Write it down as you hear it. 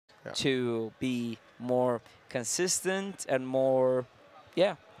to be more consistent and more,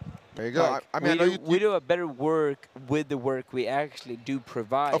 yeah. There you go. Like I mean, I know we do a better work with the work we actually do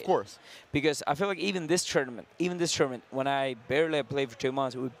provide. Of course. Because I feel like even this tournament, when I barely played for 2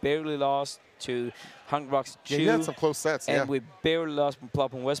 months, we barely lost to Hungrybox 2. Yeah, you had some close sets, and we barely lost from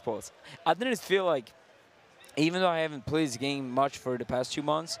Plop and Westport. I didn't feel like, even though I haven't played this game much for the past 2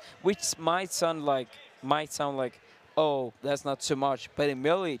 months, which might sound like, oh, that's not so much, but in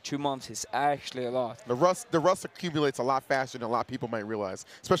Melee, 2 months is actually a lot. The rust accumulates a lot faster than a lot of people might realize,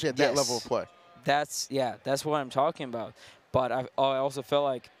 especially at that level of play. That's what I'm talking about. But I also felt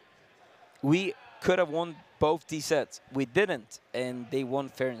like we could have won both these sets. We didn't, and they won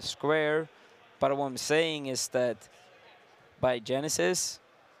fair and square. But what I'm saying is that by Genesis,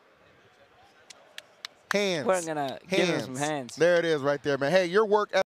 hands. we're gonna give them some hands. There it is right there, man. Hey, your work